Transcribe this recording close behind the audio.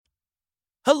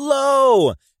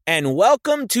Hello, and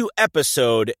welcome to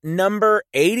episode number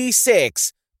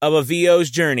 86 of A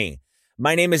VO's Journey.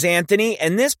 My name is Anthony,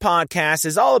 and this podcast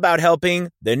is all about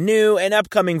helping the new and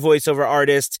upcoming voiceover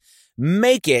artists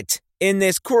make it in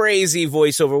this crazy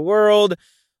voiceover world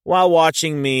while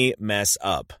watching me mess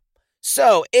up.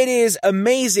 So, it is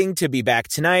amazing to be back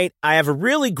tonight. I have a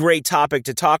really great topic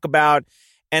to talk about,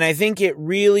 and I think it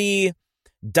really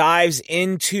dives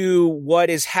into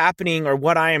what is happening or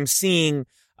what I am seeing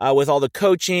with all the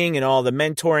coaching and all the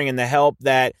mentoring and the help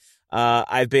that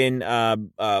I've been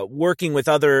working with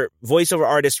other voiceover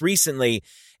artists recently.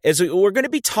 Is we're going to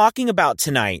be talking about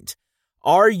tonight.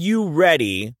 Are you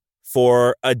ready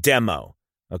for a demo?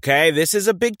 Okay, this is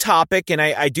a big topic, and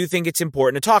I do think it's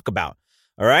important to talk about.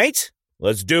 All right,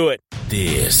 let's do it.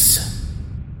 This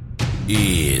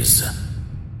is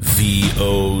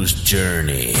VO's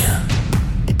Journey.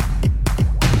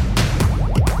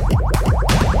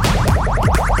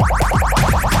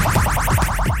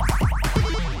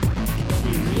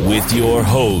 With your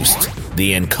host,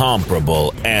 the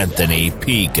incomparable Anthony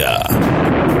Pica.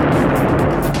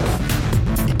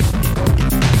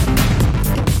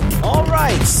 All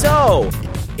right, so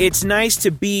it's nice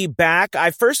to be back.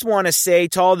 I first want to say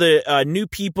to all the new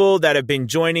people that have been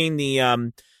joining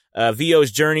the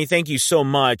VO's Journey, thank you so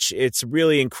much. It's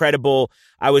really incredible.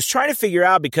 I was trying to figure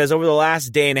out because over the last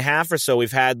day and a half or so,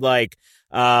 we've had like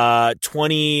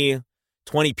 20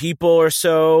 people or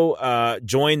so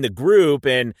join the group,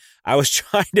 and I was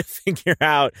trying to figure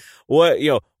out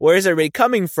where's everybody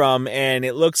coming from, and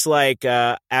it looks like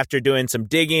after doing some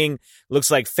digging, looks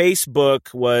like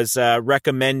Facebook was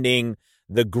recommending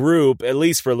the group, at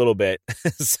least for a little bit.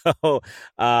 So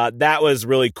that was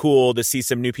really cool to see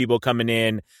some new people coming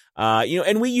in.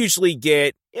 And we usually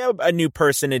get a new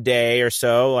person a day or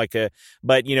so,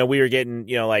 but we were getting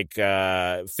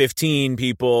 15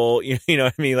 people, you know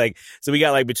what I mean, so we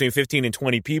got between 15 and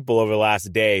 20 people over the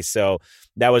last day. So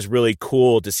that was really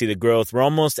cool to see the growth. We're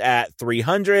almost at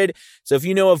 300. So if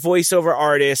you know a voiceover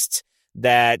artist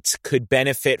that could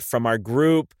benefit from our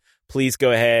group, please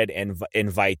go ahead and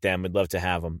invite them. We'd love to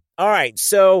have them. All right,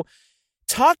 so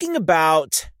talking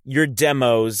about your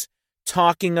demos,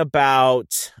 talking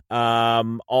about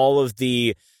all of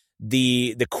the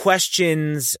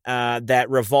questions that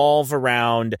revolve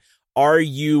around, are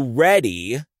you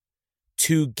ready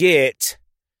to get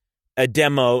a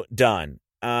demo done?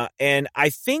 And I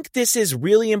think this is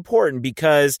really important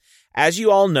because, as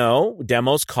you all know,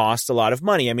 demos cost a lot of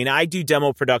money. I mean, I do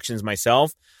demo productions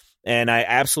myself, and I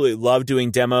absolutely love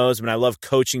doing demos. I mean, I love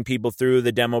coaching people through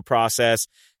the demo process,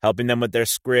 helping them with their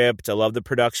script. I love the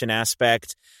production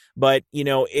aspect. But,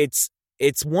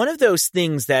 it's one of those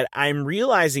things that I'm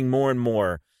realizing more and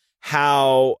more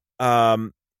how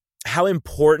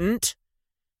important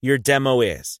your demo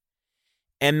is.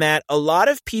 And that a lot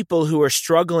of people who are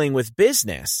struggling with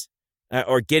business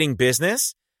or getting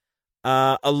business,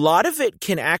 a lot of it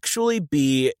can actually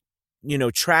be,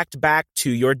 tracked back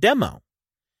to your demo.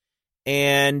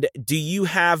 And do you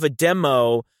have a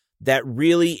demo that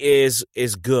really is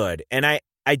good? And I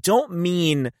don't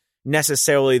mean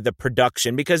necessarily the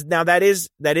production, because now that is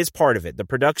part of it. The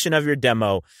production of your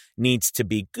demo needs to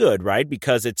be good, right?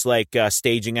 Because it's like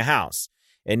staging a house.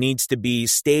 It needs to be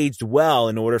staged well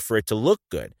in order for it to look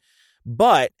good.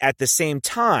 But at the same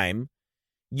time,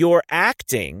 your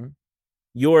acting,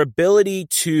 your ability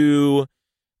to,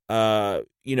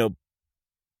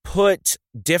 put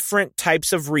different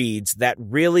types of reads that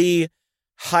really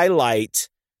highlight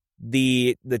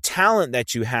the talent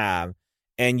that you have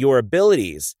and your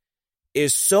abilities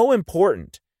is so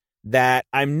important that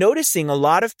I'm noticing a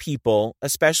lot of people,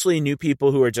 especially new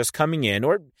people who are just coming in,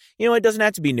 or, it doesn't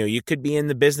have to be new. You could be in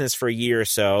the business for a year or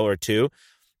so or two,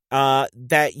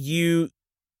 that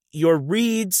your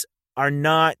reads are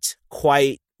not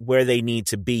quite where they need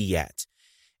to be yet.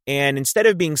 And instead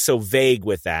of being so vague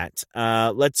with that,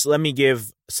 let me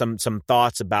give some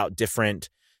thoughts about different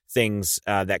things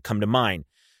that come to mind.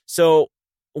 So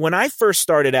when I first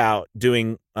started out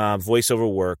doing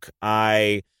voiceover work,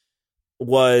 I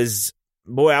was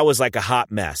like a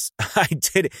hot mess.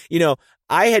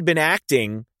 I had been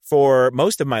acting for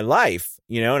most of my life,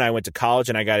 and I went to college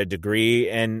and I got a degree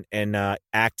in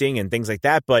acting and things like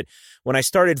that. But when I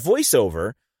started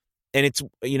voiceover, and it's,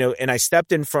 and I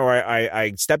stepped in front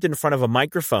of a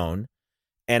microphone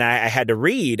and I had to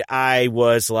read, I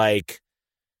was like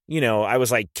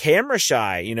camera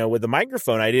shy, with the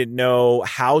microphone. I didn't know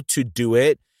how to do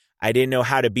it. I didn't know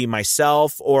how to be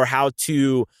myself or how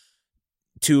to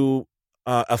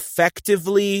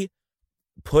effectively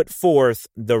put forth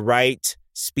the right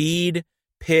speed,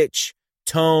 pitch,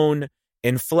 tone,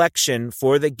 inflection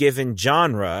for the given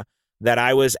genre that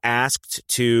I was asked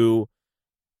to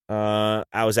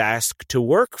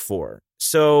work for.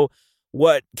 So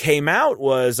what came out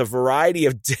was a variety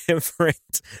of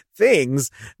different things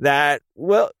that,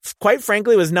 well, quite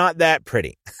frankly, was not that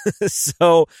pretty.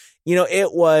 So,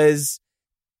 it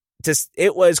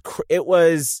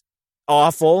was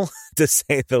awful to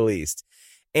say the least.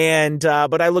 And,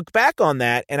 but I look back on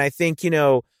that and I think,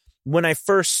 when I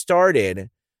first started,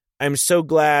 I'm so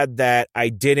glad that I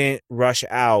didn't rush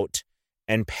out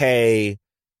and pay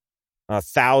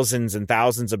thousands and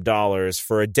thousands of dollars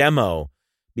for a demo,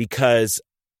 because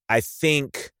I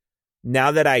think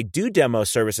now that I do demo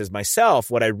services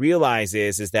myself, what I realize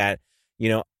is that,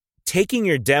 taking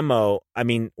your demo,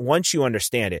 once you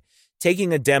understand it,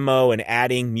 taking a demo and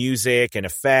adding music and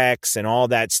effects and all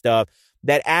that stuff,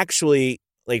 that actually,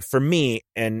 like for me,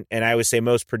 and I would say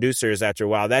most producers after a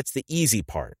while, that's the easy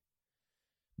part.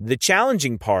 The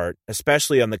challenging part,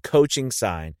 especially on the coaching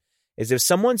side, is if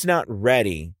someone's not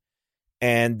ready,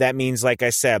 and that means, like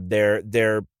I said, their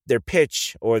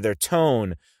pitch or their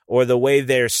tone or the way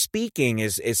they're speaking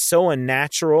is so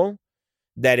unnatural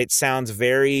that it sounds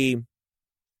very,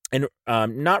 and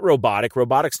not robotic.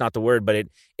 Robotic's not the word, but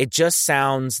it just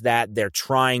sounds that they're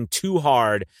trying too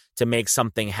hard to make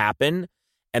something happen,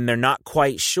 and they're not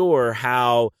quite sure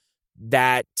how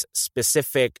that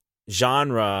specific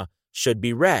genre should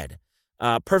be read.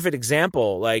 Perfect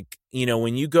example, like,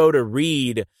 when you go to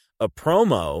read a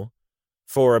promo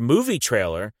for a movie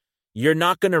trailer, you're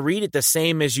not going to read it the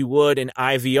same as you would an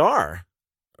IVR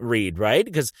read, right?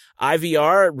 Because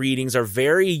IVR readings are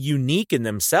very unique in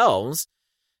themselves,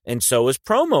 and so is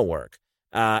promo work,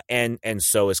 and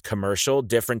so is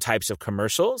different types of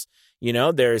commercials.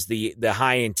 There's the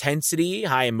high intensity,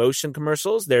 high emotion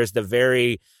commercials. There's the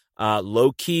very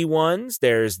low key ones.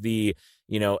 There's the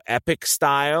epic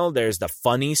style. There's the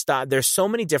funny style. There's so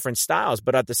many different styles,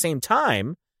 but at the same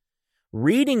time,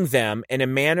 reading them in a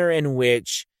manner in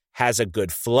which has a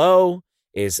good flow,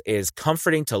 is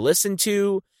comforting to listen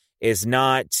to, is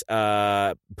not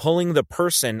pulling the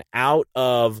person out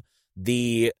of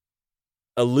the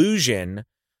illusion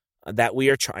that we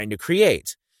are trying to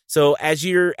create. So as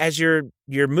you're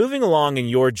moving along in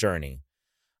your journey,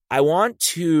 I want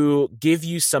to give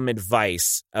you some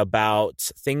advice about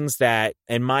things that,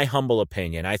 in my humble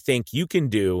opinion, I think you can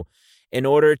do in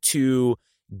order to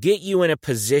get you in a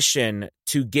position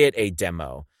to get a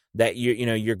demo, that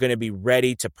you're going to be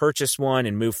ready to purchase one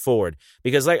and move forward.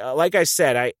 Because like I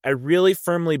said, I really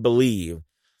firmly believe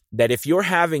that if you're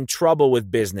having trouble with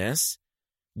business,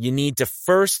 you need to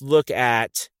first look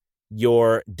at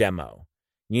your demo.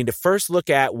 You need to first look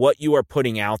at what you are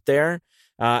putting out there.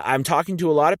 I'm talking to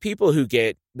a lot of people who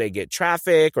get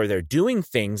traffic, or they're doing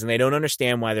things and they don't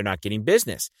understand why they're not getting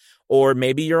business. Or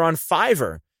maybe you're on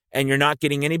Fiverr and you're not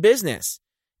getting any business,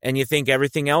 and you think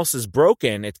everything else is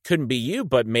broken. It couldn't be you,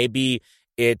 but maybe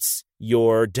it's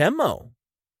your demo.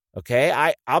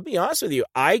 Okay. I'll be honest with you.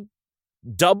 I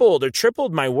doubled or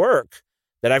tripled my work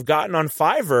that I've gotten on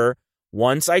Fiverr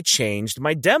once I changed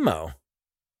my demo.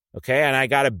 Okay. And I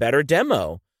got a better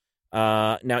demo.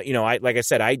 Now, like I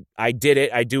said, I did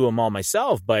it. I do them all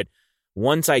myself. But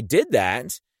once I did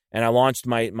that and I launched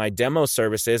my demo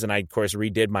services, and I, of course,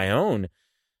 redid my own,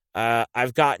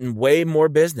 I've gotten way more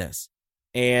business.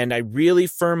 And I really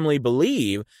firmly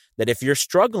believe that if you're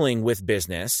struggling with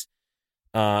business,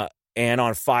 and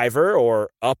on Fiverr or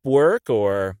Upwork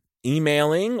or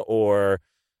emailing or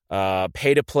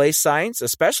pay-to-play sites,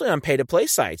 especially on pay-to-play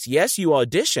sites, yes, you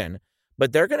audition,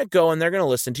 but they're going to go and they're going to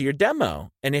listen to your demo.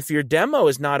 And if your demo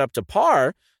is not up to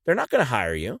par, they're not going to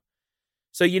hire you.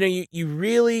 So, you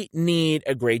really need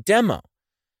a great demo.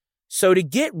 So to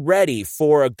get ready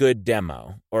for a good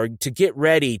demo, or to get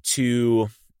ready to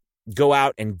go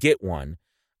out and get one,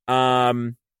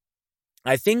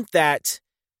 I think that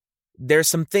there's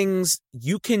some things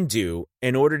you can do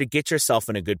in order to get yourself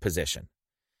in a good position.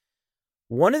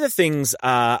 One of the things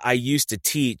I used to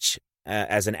teach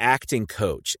as an acting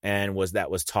coach, and was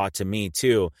taught to me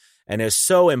too, and is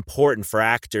so important for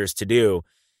actors to do,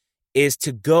 is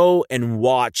to go and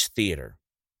watch theater.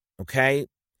 Okay?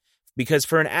 Because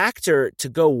for an actor to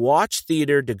go watch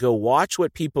theater, to go watch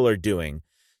what people are doing,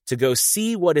 to go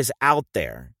see what is out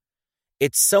there,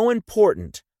 it's so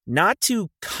important not to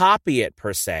copy it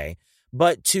per se,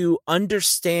 but to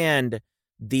understand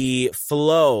the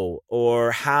flow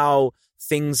or how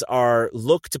things are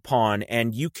looked upon,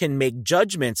 and you can make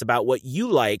judgments about what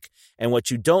you like and what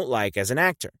you don't like as an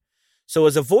actor. So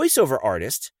as a voiceover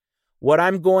artist, what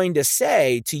I'm going to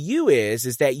say to you is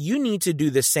that you need to do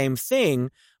the same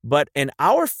thing, but in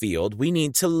our field, we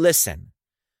need to listen.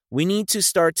 we need to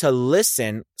start to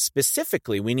listen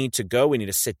specifically. We need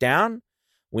to sit down.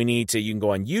 You can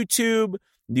go on YouTube.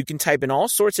 You can type in all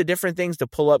sorts of different things to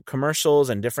pull up commercials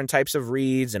and different types of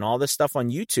reads and all this stuff on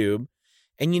YouTube.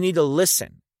 And you need to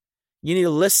listen. You need to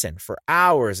listen for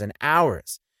hours and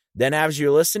hours. Then as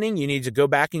you're listening, you need to go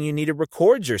back and you need to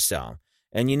record yourself.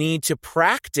 And you need to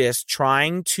practice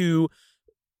trying to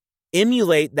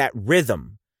emulate that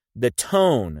rhythm, the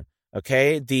tone,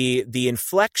 okay, the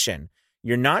inflection.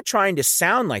 You're not trying to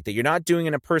sound like that. You're not doing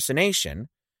an impersonation,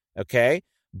 okay?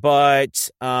 But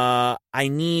I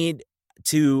need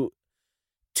to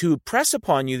press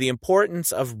upon you the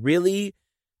importance of really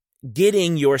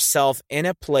getting yourself in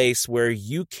a place where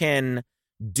you can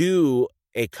do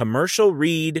a commercial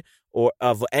read or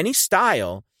of any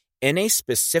style in a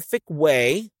specific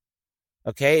way.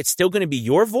 Okay, it's still going to be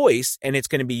your voice and it's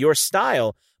going to be your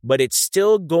style, but it's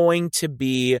still going to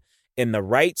be in the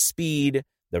right speed,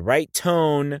 the right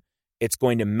tone. It's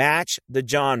going to match the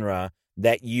genre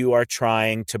that you are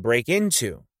trying to break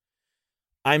into.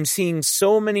 I'm seeing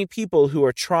so many people who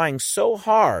are trying so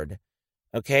hard,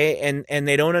 okay, and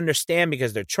they don't understand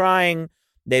because they're trying.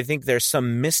 They think there's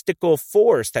some mystical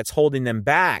force that's holding them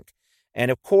back. And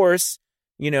of course,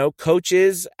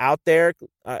 coaches out there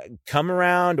come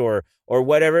around or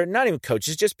whatever, not even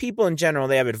coaches, just people in general.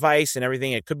 They have advice and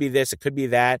everything. It could be this, it could be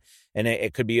that, and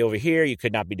it could be over here. You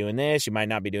could not be doing this. You might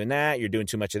not be doing that. You're doing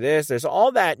too much of this. There's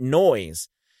all that noise.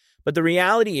 But the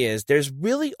reality is there's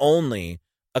really only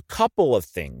a couple of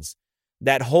things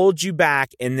that hold you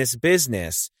back in this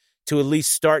business to at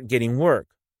least start getting work.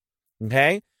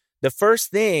 Okay? The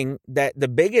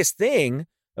biggest thing,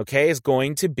 okay, is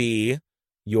going to be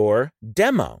your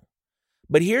demo.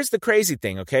 But here's the crazy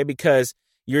thing, okay? Because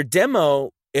your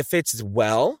demo, if it's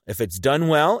done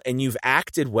well and you've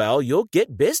acted well, you'll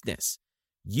get business.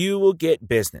 You will get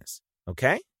business,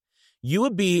 okay? You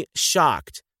would be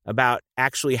shocked about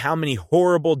actually how many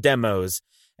horrible demos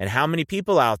and how many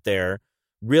people out there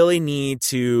really need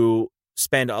to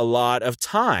spend a lot of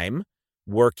time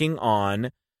working on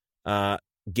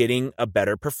getting a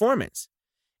better performance.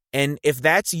 And if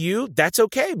that's you, that's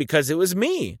okay, because it was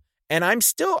me. And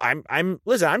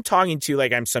listen, I'm talking to you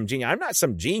like I'm some genius. I'm not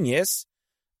some genius.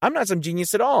 I'm not some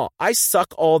genius at all. I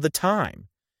suck all the time.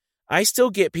 I still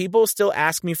get people still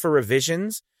ask me for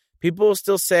revisions. People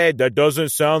still say, that doesn't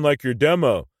sound like your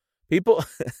demo. People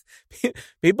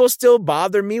still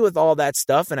bother me with all that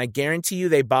stuff. And I guarantee you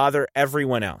they bother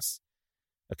everyone else.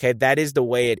 Okay, that is the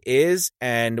way it is.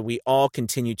 And we all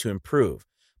continue to improve.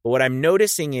 But what I'm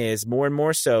noticing is more and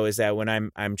more so is that when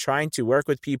I'm trying to work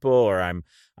with people or I'm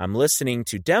listening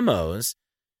to demos,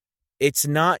 it's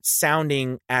not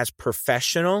sounding as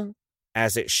professional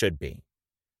as it should be.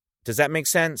 Does that make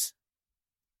sense?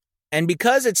 And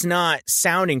because it's not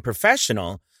sounding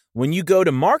professional, when you go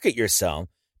to market yourself,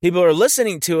 people are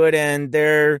listening to it and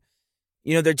they're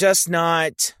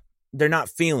not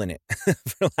feeling it,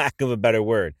 for lack of a better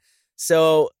word.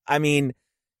 So, I mean,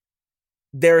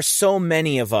 there are so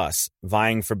many of us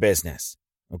vying for business,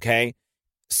 okay?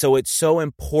 So it's so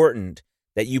important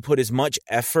that you put as much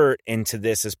effort into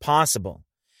this as possible.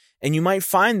 And you might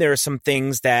find there are some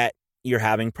things that you're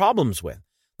having problems with.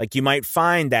 Like you might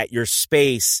find that your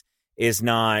space is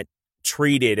not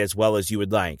treated as well as you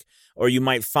would like. Or you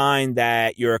might find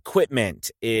that your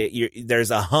equipment,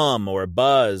 there's a hum or a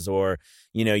buzz, or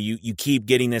you keep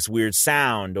getting this weird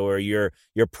sound, or your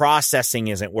processing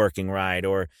isn't working right,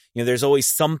 or there's always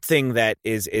something that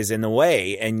is in the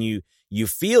way, and you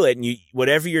feel it, and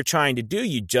whatever you're trying to do,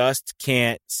 you just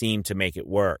can't seem to make it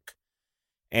work.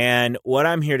 And what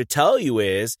I'm here to tell you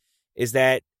is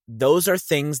that those are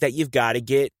things that you've got to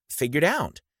get figured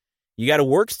out. You got to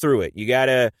work through it. You got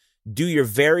to do your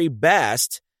very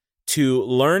best to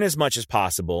learn as much as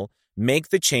possible, make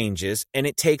the changes, and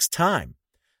it takes time.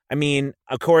 I mean,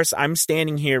 of course, I'm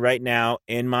standing here right now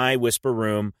in my whisper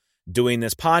room doing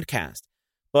this podcast,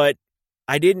 but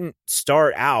I didn't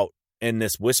start out in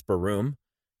this whisper room.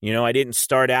 I didn't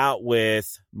start out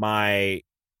with my,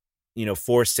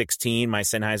 416, my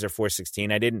Sennheiser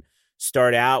 416. I didn't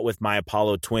start out with my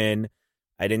Apollo Twin.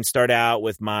 I didn't start out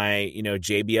with my,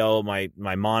 JBL,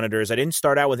 my monitors. I didn't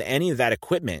start out with any of that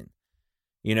equipment.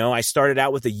 I started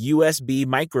out with a USB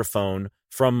microphone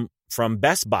from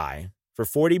Best Buy for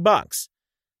 $40.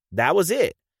 That was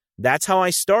it. That's how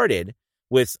I started,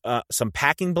 with some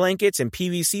packing blankets and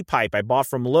PVC pipe I bought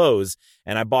from Lowe's.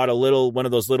 And I bought one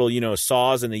of those little,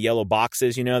 saws in the yellow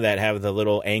boxes, that have the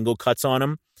little angle cuts on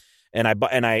them. And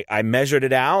I measured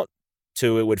it out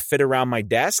so it would fit around my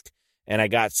desk. And I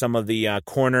got some of the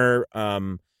corner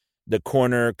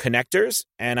connectors,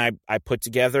 and I put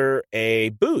together a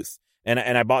booth. And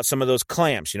I bought some of those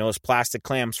clamps, those plastic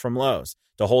clamps from Lowe's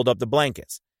to hold up the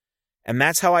blankets. And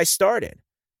that's how I started.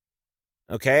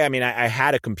 Okay, I mean, I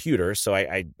had a computer, so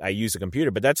I used a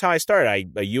computer, but that's how I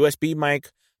started. A USB mic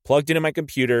plugged into my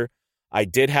computer. I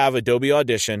did have Adobe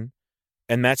Audition,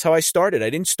 and that's how I started. I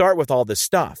didn't start with all this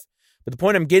stuff. But the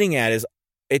point I'm getting at is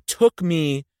it took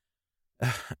me,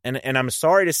 and I'm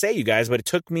sorry to say, you guys, but it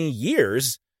took me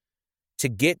years to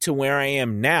get to where I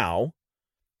am now,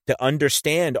 to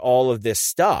understand all of this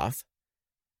stuff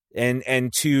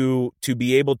and to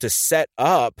be able to set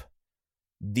up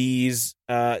these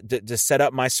to set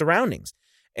up my surroundings.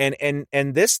 And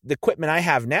the equipment I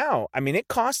have now, I mean, it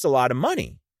costs a lot of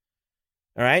money.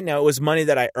 All right. Now, it was money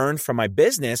that I earned from my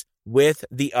business with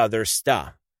the other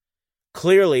stuff.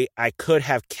 Clearly, I could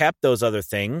have kept those other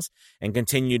things and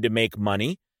continued to make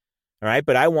money. All right.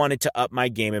 But I wanted to up my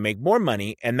game and make more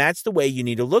money. And that's the way you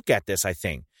need to look at this, I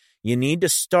think. You need to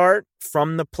start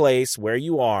from the place where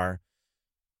you are,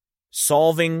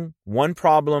 solving one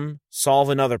problem, solve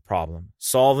another problem,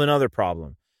 solve another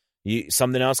problem.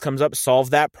 Something else comes up, solve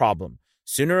that problem.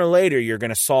 Sooner or later, you're going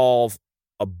to solve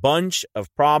a bunch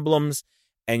of problems,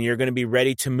 and you're going to be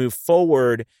ready to move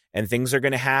forward, and things are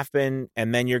going to happen,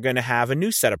 and then you're going to have a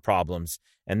new set of problems,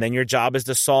 and then your job is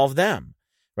to solve them,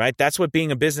 right? That's what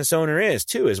being a business owner is,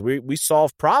 too, is we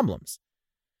solve problems.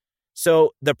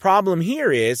 So the problem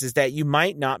here is that you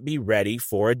might not be ready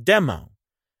for a demo.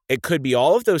 It could be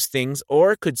all of those things,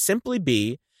 or it could simply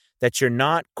be that you're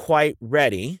not quite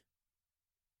ready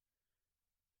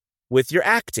with your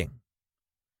acting.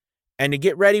 And to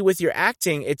get ready with your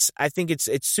acting, I think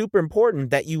it's super important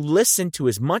that you listen to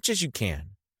as much as you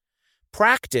can.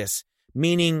 Practice,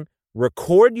 meaning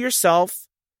record yourself,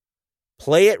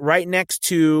 play it right next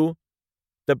to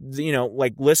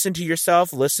like listen to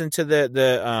yourself, listen to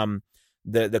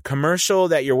the commercial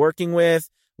that you're working with,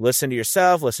 listen to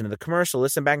yourself, listen to the commercial,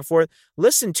 listen back and forth,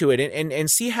 listen to it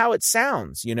and see how it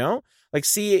sounds, like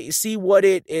see what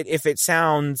if it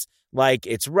sounds like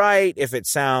it's right, if it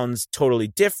sounds totally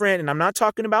different. And I'm not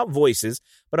talking about voices,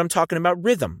 but I'm talking about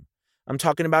rhythm. I'm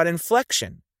talking about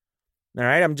inflection. All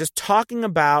right. I'm just talking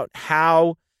about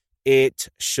how it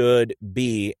should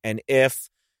be. And if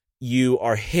you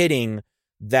are hitting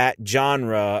that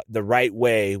genre the right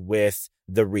way with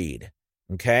the read.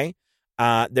 Okay.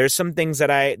 There's some things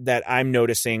that I'm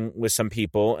noticing with some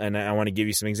people, and I want to give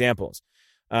you some examples.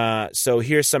 So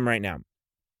here's some right now.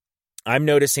 I'm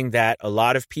noticing that a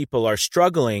lot of people are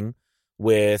struggling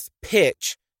with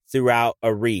pitch throughout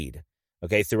a read,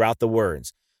 okay, throughout the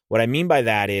words. What I mean by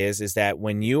that is that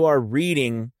when you are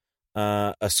reading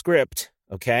a script,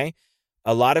 okay,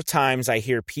 a lot of times I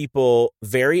hear people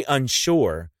very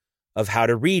unsure of how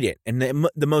to read it. And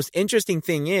the most interesting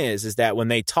thing is that when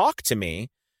they talk to me,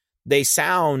 they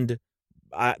sound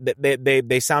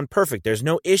they sound perfect. There's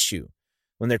no issue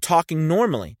when they're talking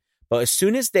normally. But as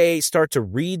soon as they start to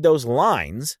read those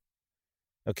lines,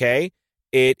 okay,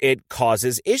 it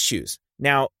causes issues.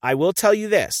 Now, I will tell you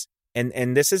this,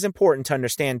 and this is important to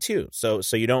understand too, so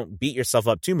you don't beat yourself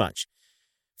up too much.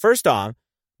 First off,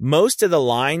 most of the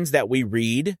lines that we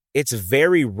read, it's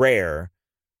very rare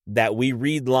that we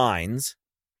read lines,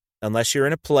 unless you're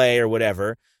in a play or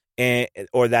whatever,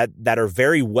 or that are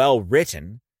very well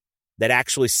written, that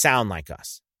actually sound like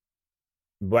us.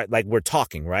 But like we're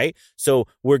talking, right? So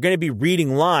we're going to be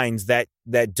reading lines that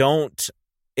don't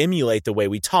emulate the way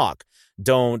we talk,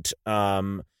 don't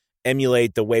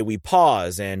emulate the way we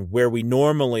pause and where we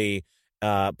normally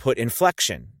put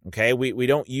inflection. Okay, we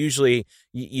don't usually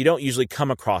you don't usually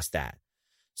come across that.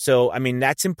 So I mean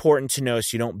that's important to know,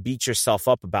 so you don't beat yourself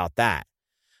up about that.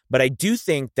 But I do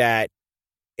think that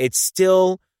it's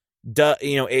still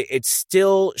it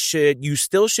still should you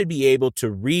still should be able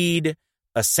to read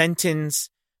a sentence,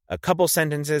 a couple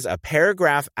sentences, a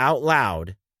paragraph out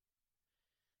loud,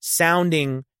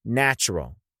 sounding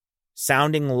natural,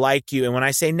 sounding like you. And when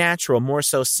I say natural, more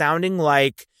so sounding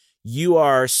like you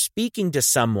are speaking to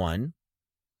someone,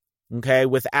 okay,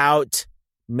 without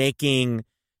making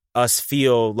us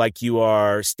feel like you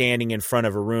are standing in front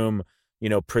of a room,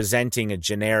 presenting a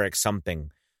generic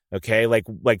something, okay? Like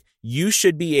you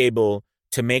should be able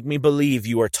to make me believe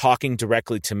you are talking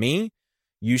directly to me.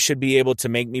 You should be able to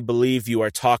make me believe you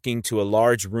are talking to a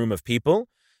large room of people.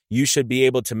 You should be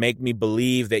able to make me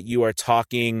believe that you are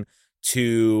talking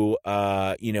to,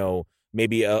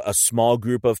 maybe a small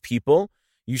group of people.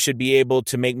 You should be able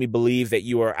to make me believe that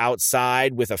you are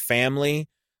outside with a family,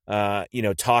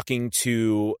 talking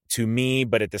to me,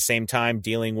 but at the same time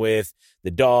dealing with the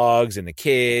dogs and the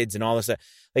kids and all this stuff.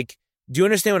 Like, do you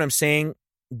understand what I'm saying?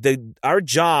 Our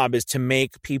job is to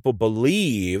make people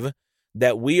believe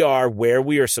that we are where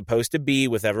we are supposed to be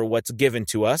with what's given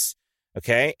to us,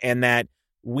 okay? And that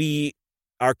we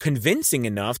are convincing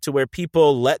enough to where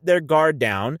people let their guard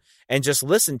down and just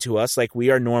listen to us like we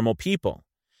are normal people.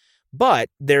 But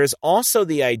there's also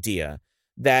the idea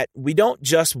that we don't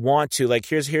just want to, like,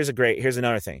 here's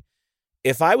another thing.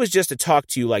 If I was just to talk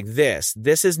to you like this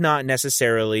is not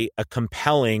necessarily a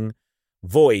compelling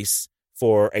voice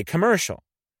for a commercial,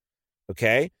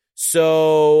 okay?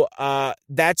 So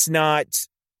that's not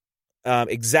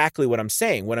exactly what I'm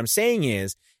saying. What I'm saying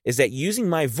is that using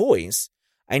my voice,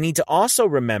 I need to also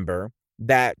remember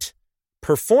that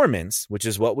performance, which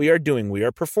is what we are doing, we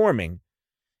are performing,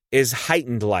 is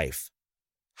heightened life.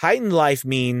 Heightened life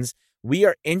means we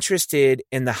are interested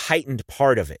in the heightened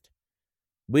part of it.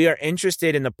 We are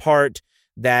interested in the part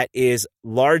that is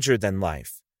larger than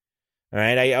life. All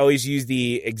right. I always use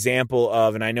the example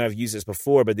of, and I know I've used this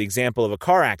before, but the example of a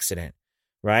car accident,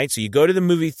 right? So you go to the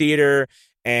movie theater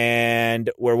and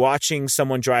we're watching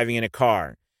someone driving in a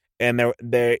car, and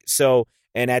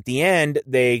and at the end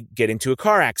they get into a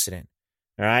car accident.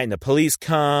 All right. And the police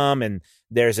come and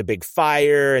there's a big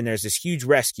fire and there's this huge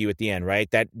rescue at the end, right?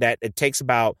 That it takes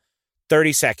about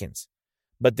 30 seconds.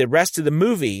 But the rest of the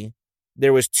movie,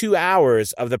 there was 2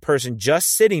 hours of the person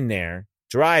just sitting there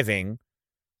driving,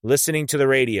 listening to the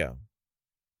radio.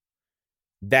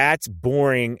 That's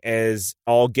boring as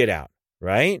all get out,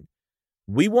 right?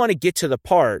 We want to get to the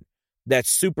part that's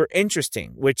super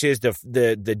interesting, which is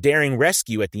the daring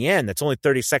rescue at the end. That's only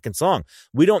 30 seconds long.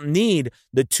 We don't need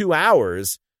the 2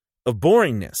 hours of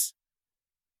boringness.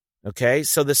 Okay,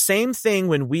 so the same thing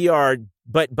when we are,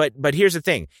 but here's the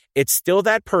thing: it's still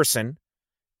that person.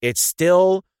 It's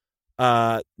still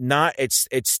it's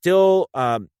still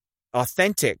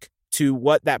authentic to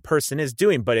what that person is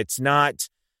doing, but it's not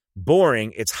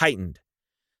boring. It's heightened.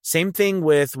 Same thing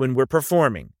with when we're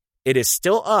performing. It is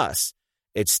still us.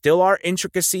 It's still our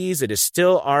intricacies. It is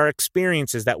still our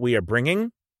experiences that we are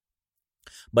bringing,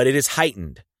 but it is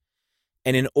heightened.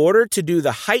 And in order to do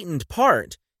the heightened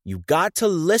part, you've got to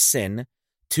listen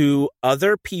to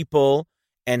other people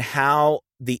and how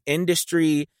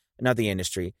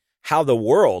how the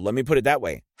world, let me put it that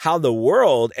way, how the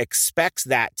world expects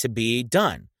that to be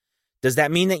done. Does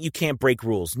that mean that you can't break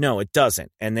rules? No, it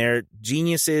doesn't. And they're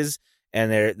geniuses.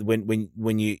 And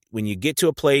when you get to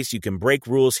a place, you can break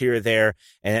rules here or there,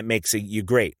 and it makes you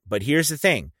great. But here's the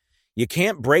thing: you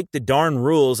can't break the darn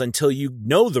rules until you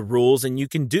know the rules and you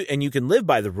can live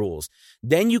by the rules.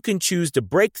 Then you can choose to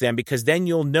break them, because then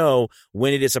you'll know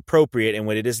when it is appropriate and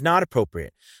when it is not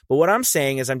appropriate. But what I'm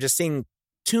saying is, I'm just seeing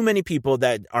too many people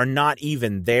that are not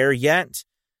even there yet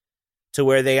to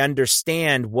where they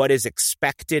understand what is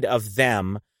expected of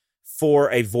them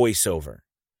for a voiceover.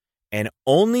 And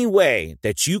only way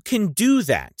that you can do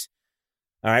that,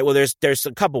 all right, well, there's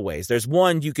a couple ways. There's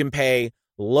one, you can pay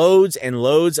loads and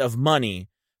loads of money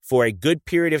for a good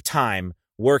period of time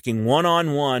working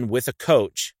one-on-one with a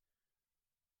coach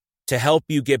to help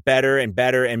you get better and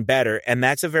better and better. And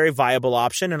that's a very viable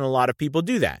option, and a lot of people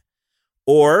do that.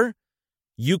 Or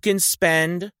you can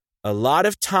spend a lot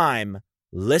of time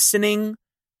listening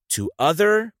to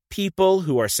other people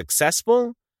who are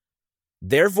successful,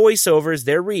 their voiceovers,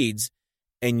 their reads,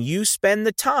 and you spend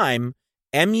the time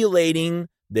emulating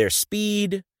their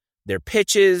speed, their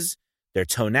pitches, their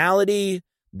tonality,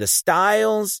 the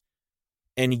styles,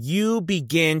 and you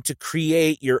begin to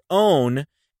create your own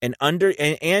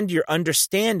and your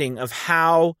understanding of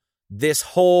how this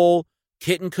whole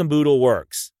kit and caboodle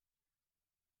works.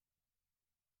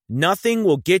 Nothing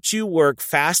will get you work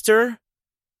faster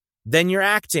than your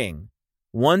acting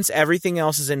once everything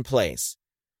else is in place.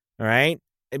 All right?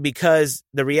 Because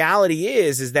the reality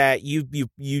is that you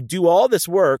do all this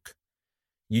work.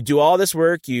 You do all this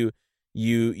work. You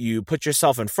put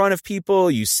yourself in front of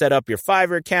people. You set up your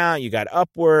Fiverr account. You got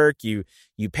Upwork. You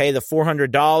pay the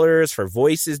 $400 for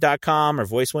voices.com or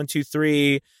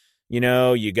Voice123.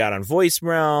 You got on Voice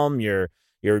Realm. You're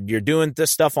doing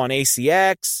this stuff on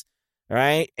ACX,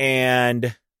 right?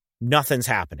 And nothing's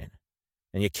happening.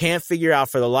 And you can't figure out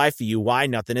for the life of you why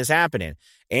nothing is happening.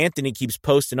 Anthony keeps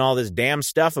posting all this damn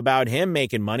stuff about him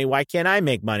making money. Why can't I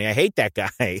make money? I hate that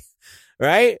guy,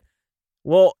 right?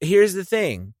 Well, here's the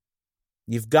thing.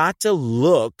 You've got to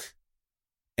look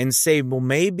and say, well,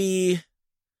 maybe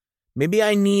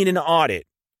I need an audit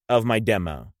of my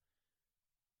demo.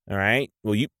 All right?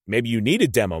 Well, maybe you need a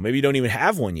demo. Maybe you don't even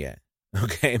have one yet.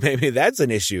 Okay? Maybe that's an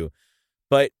issue.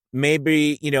 But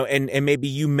maybe, and maybe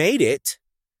you made it,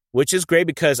 which is great,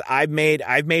 because I've made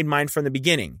mine from the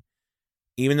beginning.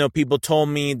 Even though people told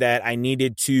me that I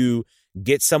needed to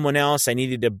get someone else, I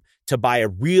needed to buy a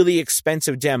really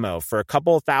expensive demo for a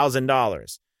couple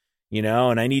 $1,000.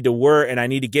 and I need to work and I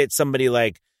need to get somebody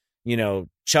like,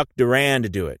 Chuck Duran to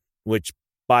do it, which,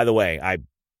 by the way, I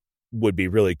would be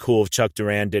really cool if Chuck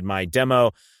Duran did my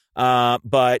demo.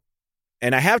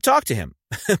 And I have talked to him,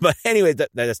 but anyway,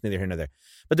 that's neither here nor there.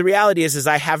 But the reality is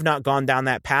I have not gone down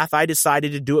that path. I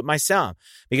decided to do it myself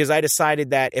because I decided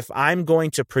that if I'm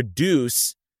going to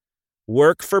produce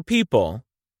work for people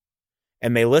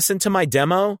and they listen to my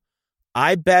demo,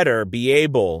 I better be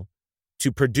able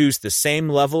to produce the same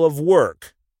level of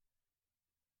work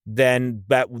then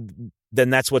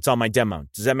that's what's on my demo.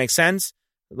 Does that make sense?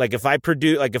 Like if I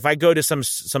go to some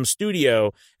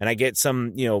studio and I get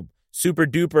some, super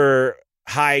duper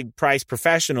high price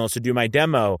professionals to do my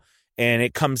demo and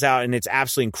it comes out and it's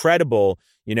absolutely incredible,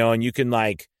 and you can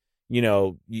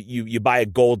you buy a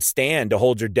gold stand to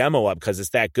hold your demo up because it's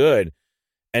that good.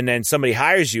 And then somebody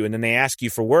hires you and then they ask you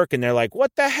for work and they're like,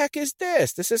 what the heck is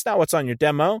this? This is not what's on your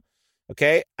demo.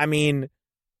 Okay. I mean,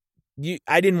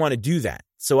 I didn't want to do that.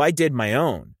 So I did my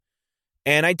own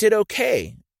and I did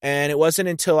okay. And it wasn't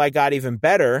until I got even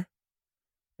better,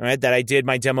 right, that I did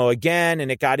my demo again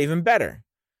and it got even better.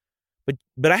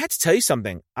 But I had to tell you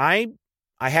something. I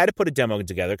had to put a demo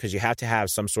together because you have to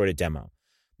have some sort of demo.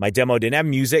 My demo didn't have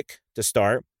music to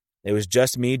start. It was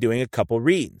just me doing a couple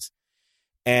reads.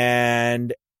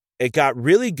 And it got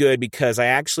really good because I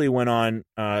actually went on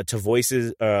to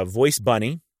Voice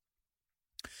Bunny,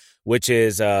 which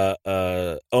is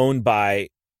owned by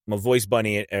Voice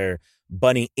Bunny, or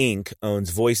Bunny Inc. owns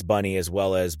Voice Bunny as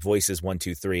well as Voices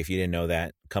 123. If you didn't know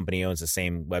that, company owns the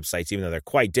same websites, even though they're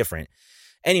quite different.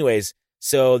 Anyways,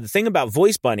 so the thing about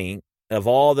Voice Bunny, of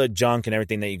all the junk and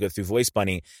everything that you go through Voice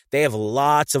Bunny, they have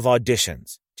lots of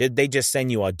auditions. They just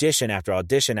send you audition after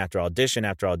audition after audition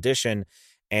after audition.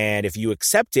 And if you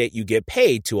accept it, you get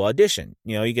paid to audition.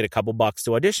 You get a couple bucks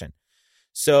to audition.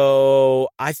 So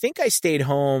I think I stayed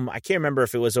home. I can't remember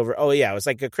if it was over. Oh, yeah. It was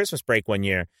like a Christmas break one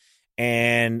year.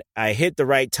 And I hit the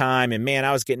right time. And man,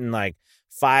 I was getting like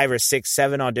 5 or 6,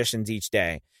 7 auditions each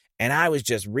day. And I was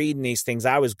just reading these things.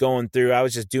 I was going through. I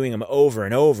was just doing them over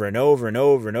and over and over and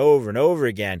over and over and over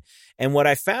again. And what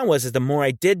I found was the more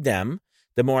I did them,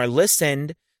 the more I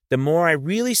listened, the more I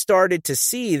really started to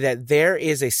see that there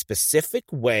is a specific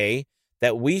way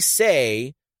that we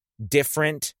say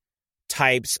different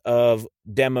types of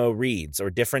demo reads or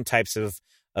different types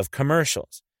of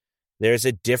commercials. There's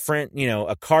a different,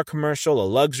 a car commercial, a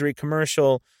luxury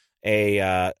commercial,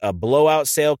 a blowout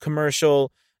sale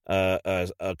commercial,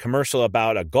 a commercial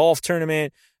about a golf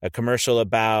tournament, a commercial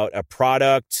about a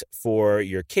product for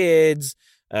your kids,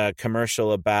 a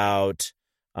commercial about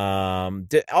all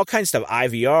kinds of stuff,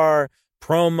 IVR,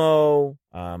 promo,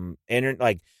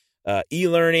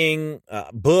 e-learning,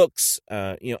 books,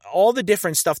 all the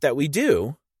different stuff that we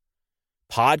do,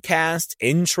 podcasts,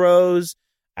 intros,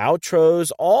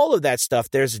 outros, all of that stuff.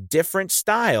 There's a different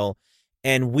style.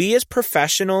 And we as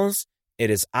professionals, it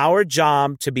is our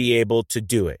job to be able to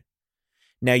do it.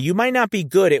 Now, you might not be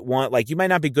good at you might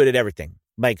not be good at everything.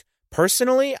 Like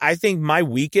personally, I think my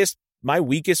weakest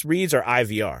reads are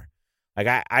IVR.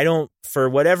 Like I don't, for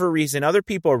whatever reason, other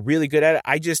people are really good at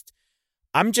it.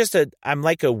 I'm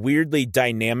like a weirdly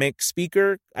dynamic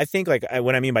speaker. I think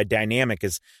what I mean by dynamic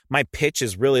is my pitch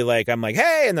is really like, I'm like,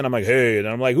 hey, and then I'm like, hey, and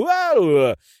then I'm like,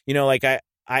 whoa,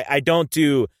 I don't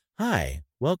do, hi,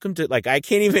 welcome to, I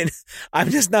can't even, I'm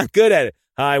just not good at it.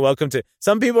 Hi, welcome to,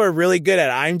 some people are really good at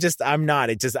it. I'm not,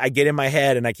 I get in my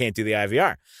head and I can't do the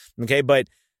IVR. Okay.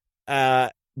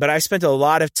 But I spent a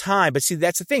lot of time, but see,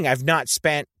 that's the thing. I've not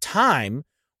spent time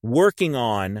working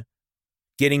on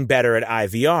getting better at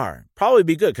IVR. Probably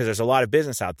be good because there's a lot of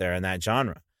business out there in that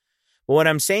genre. But what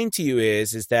I'm saying to you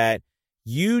is that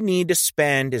you need to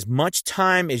spend as much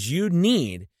time as you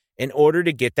need in order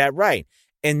to get that right.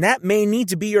 And that may need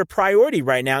to be your priority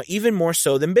right now, even more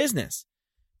so than business.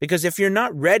 Because if you're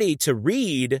not ready to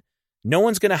read, no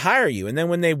one's going to hire you. And then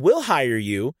when they will hire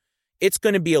you, it's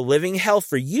going to be a living hell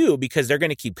for you because they're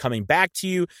going to keep coming back to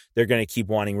you. They're going to keep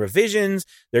wanting revisions.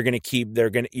 You're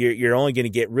only going to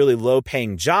get really low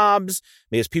paying jobs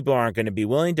because people aren't going to be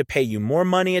willing to pay you more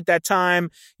money at that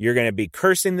time. You're going to be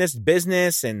cursing this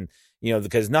business and,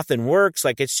 because nothing works.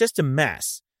 It's just a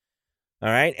mess. All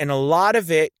right. And a lot of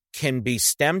it can be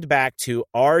stemmed back to,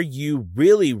 are you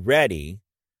really ready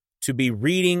to be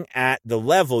reading at the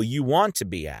level you want to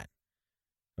be at?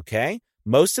 Okay.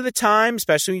 Most of the time,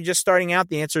 especially when you're just starting out,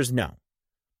 the answer is no.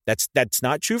 That's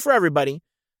not true for everybody,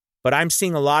 but I'm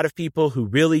seeing a lot of people who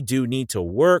really do need to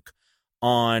work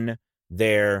on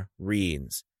their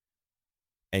reads.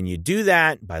 And you do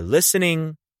that by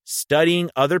listening,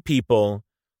 studying other people,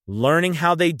 learning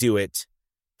how they do it,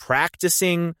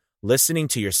 practicing listening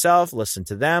to yourself, listen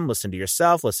to them, listen to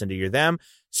yourself, listen to them,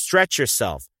 stretch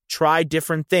yourself, try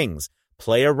different things,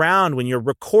 play around when you're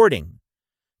recording,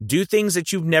 do things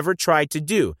that you've never tried to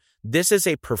do. This is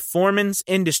a performance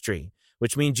industry,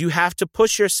 which means you have to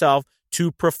push yourself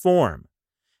to perform.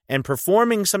 And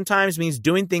performing sometimes means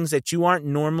doing things that you aren't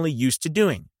normally used to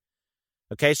doing.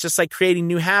 Okay, it's just like creating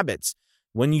new habits.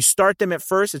 When you start them at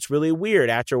first, it's really weird.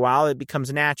 After a while, it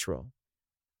becomes natural.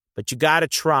 But you got to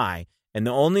try. And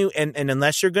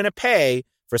unless you're going to pay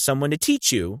for someone to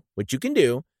teach you, which you can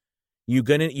do,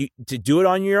 to do it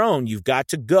on your own, you've got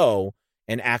to go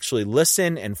and actually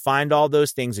listen and find all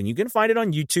those things. And you can find it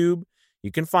on YouTube.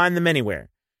 You can find them anywhere.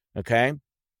 Okay?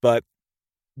 But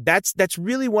that's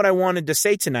really what I wanted to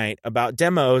say tonight about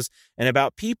demos and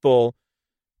about people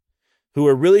who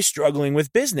are really struggling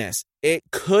with business. It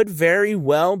could very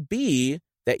well be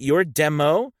that your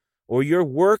demo or your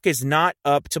work is not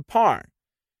up to par.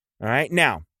 All right.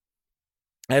 Now,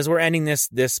 as we're ending this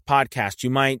podcast, you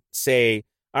might say,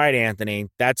 all right, Anthony,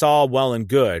 that's all well and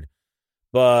good,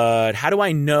 but how do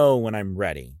I know when I'm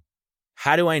ready?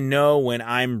 How do I know when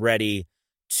I'm ready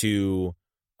to,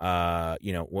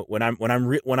 when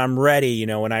I'm ready,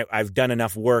 when I've done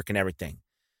enough work and everything?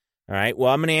 All right.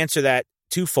 Well, I'm going to answer that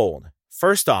twofold.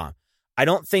 First off, I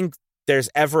don't think there's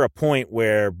ever a point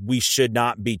where we should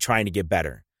not be trying to get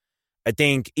better. I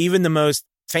think even the most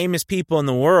famous people in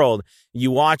the world,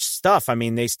 you watch stuff. I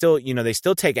mean, they still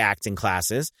take acting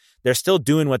classes. They're still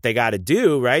doing what they got to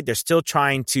do, right? They're still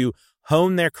trying to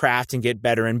hone their craft and get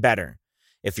better and better.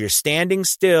 If you're standing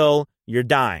still, you're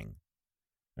dying.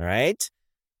 All right.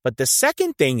 But the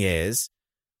second thing is,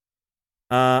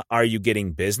 are you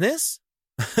getting business?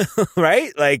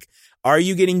 Right? Like, are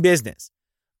you getting business?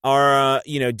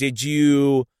 Did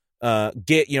you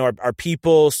get, are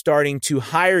people starting to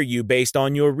hire you based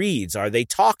on your reads? Are they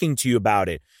talking to you about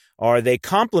it? Are they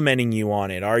complimenting you on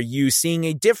it? Are you seeing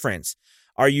a difference?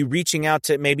 Are you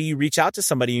maybe you reach out to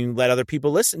somebody and let other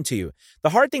people listen to you? The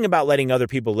hard thing about letting other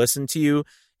people listen to you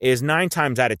is 9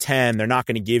 times out of 10, they're not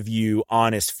going to give you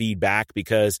honest feedback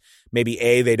because maybe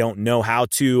A, they don't know how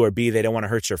to, or B, they don't want to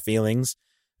hurt your feelings.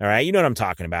 All right. You know what I'm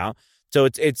talking about. So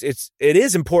it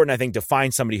is important, I think, to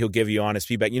find somebody who'll give you honest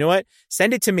feedback. You know what?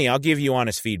 Send it to me. I'll give you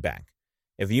honest feedback.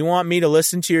 If you want me to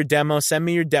listen to your demo, send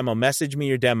me your demo, message me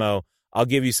your demo. I'll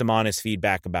give you some honest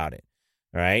feedback about it.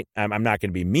 All right. I'm not going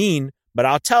to be mean, but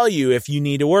I'll tell you if you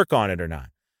need to work on it or not.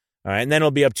 All right. And then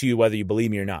it'll be up to you whether you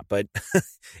believe me or not. But,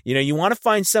 you want to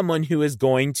find someone who is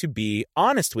going to be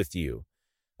honest with you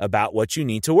about what you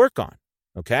need to work on.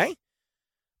 Okay.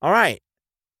 All right.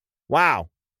 Wow.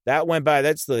 That went by.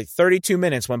 That's like 32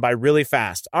 minutes went by really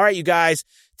fast. All right, you guys.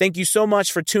 Thank you so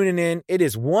much for tuning in. It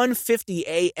is 1:50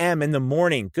 a.m. in the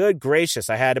morning. Good gracious.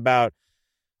 I had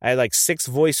like 6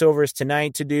 voiceovers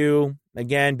tonight to do.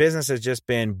 Again, business has just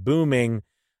been booming.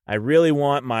 I really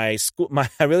want my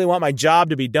job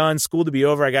to be done, school to be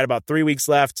over. I got about 3 weeks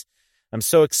left. I'm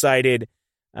so excited.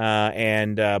 But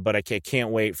I can't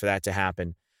wait for that to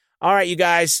happen. All right, you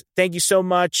guys, thank you so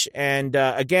much. And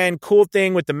again, cool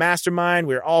thing with the mastermind,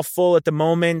 we're all full at the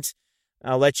moment.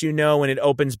 I'll let you know when it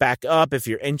opens back up if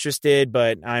you're interested,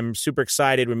 but I'm super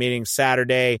excited. We're meeting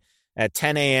Saturday at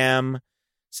 10 a.m.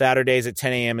 Saturdays at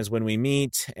 10 a.m. is when we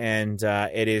meet, and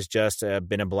it is just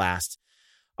been a blast.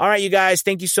 All right, you guys,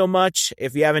 thank you so much.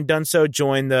 If you haven't done so,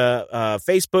 join the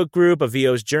Facebook group of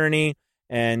VO's Journey,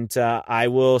 and I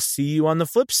will see you on the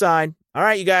flip side. All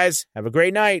right, you guys, have a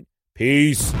great night.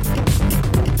 Peace.